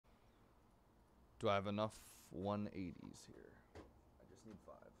Do I have enough 180s here? I just need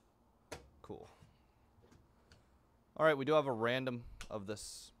 5. Cool. All right, we do have a random of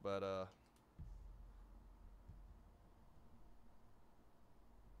this, but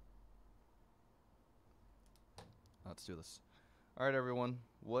let's do this. All right, everyone.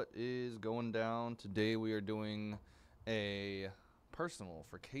 What is going down? Today we are doing a personal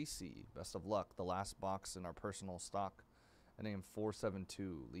for Casey. Best of luck. The last box in our personal stock. Ending in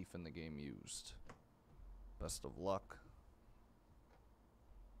 472. Leaf in the game used. Best of luck.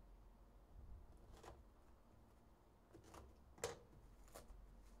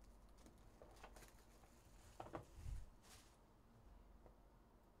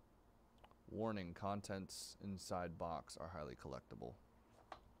 Warning, contents inside box are highly collectible.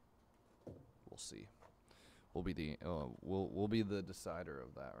 We'll see. We'll be the decider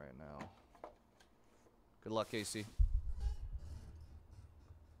of that right now. Good luck, Casey.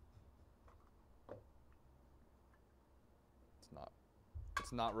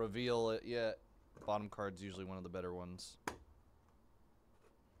 It's not reveal it yet. The bottom card's usually one of the better ones.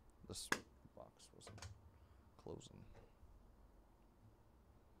 This box wasn't closing.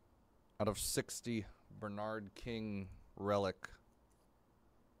 Out of 60, Bernard King relic.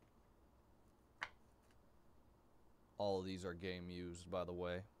 All of these are game used, by the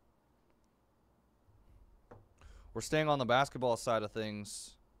way. We're staying on the basketball side of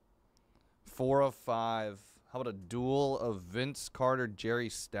things. 4 of 5. How about a duel of Vince Carter, Jerry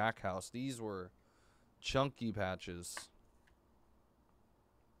Stackhouse? These were chunky patches.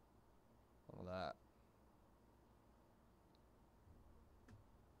 Look at that.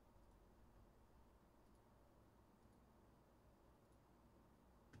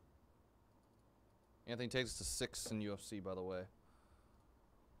 Anthony takes us to 6 in UFC, by the way.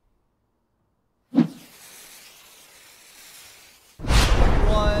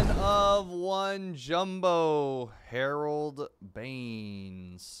 One of 1 jumbo Harold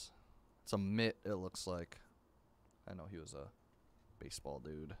Baines. It's a mitt, it looks like. I know he was a baseball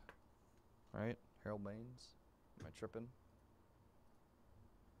dude. Right? Harold Baines? Am I tripping?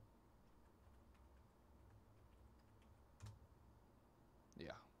 Yeah.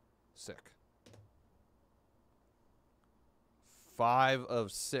 Sick. 5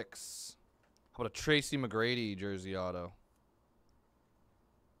 of 6. How about a Tracy McGrady jersey auto?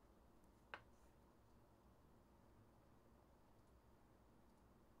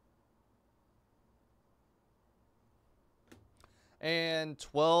 And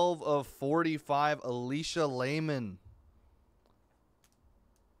 12 of 45, Alicia Lehman. I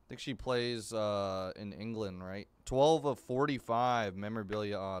think she plays in England, right? 12 of 45,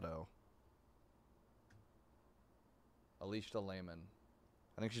 memorabilia auto. Alicia Lehman.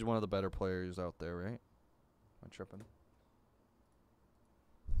 I think she's one of the better players out there, right? Am I tripping?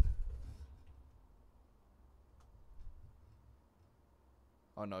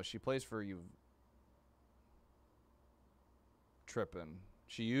 Oh, no, she plays for you. Tripping.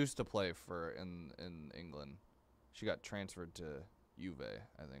 She used to play for in England. She got transferred to Juve,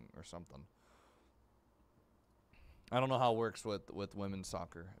 I think, or something. I don't know how it works with women's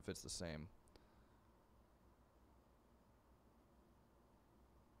soccer, if it's the same.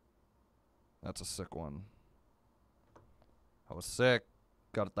 That's a sick one. I was sick.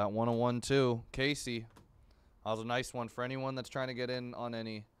 Got that 101 too. Casey. That was a nice one for anyone that's trying to get in on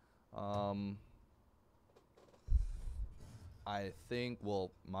any. I think,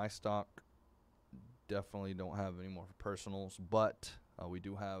 well, my stock definitely don't have any more for personals, but we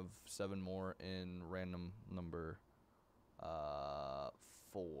do have 7 more in random number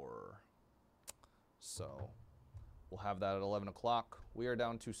 4. So we'll have that at 11 o'clock. We are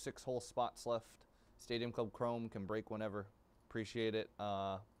down to 6 whole spots left. Stadium Club Chrome can break whenever. Appreciate it.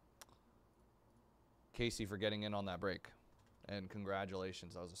 Casey for getting in on that break. And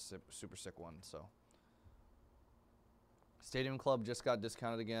congratulations. That was a super sick one. So Stadium Club just got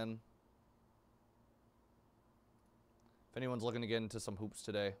discounted again. If anyone's looking to get into some hoops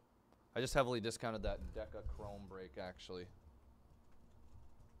today, I just heavily discounted that Deca Chrome break, actually.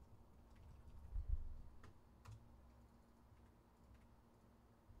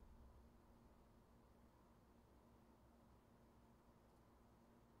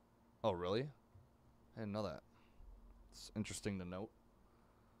 Oh, really? I didn't know that. It's interesting to note.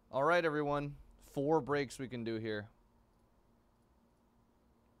 All right, everyone. 4 breaks we can do here.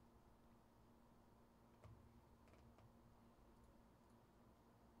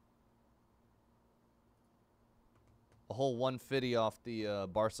 A whole 150 off the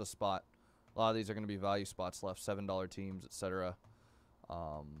Barca spot. A lot of these are going to be value spots left. $7 teams, etc.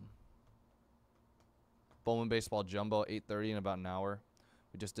 Bowman Baseball Jumbo, 8:30 in about an hour.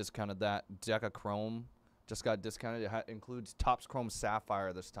 We just discounted that. Deca Chrome just got discounted. It includes Topps Chrome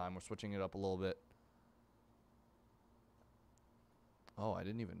Sapphire this time. We're switching it up a little bit. Oh, I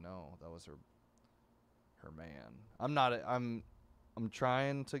didn't even know that was her man. I'm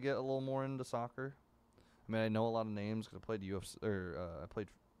trying to get a little more into soccer. I mean, I know a lot of names because I played UFC or I played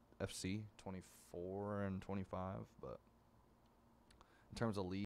FC 24 and 25, but in terms of league.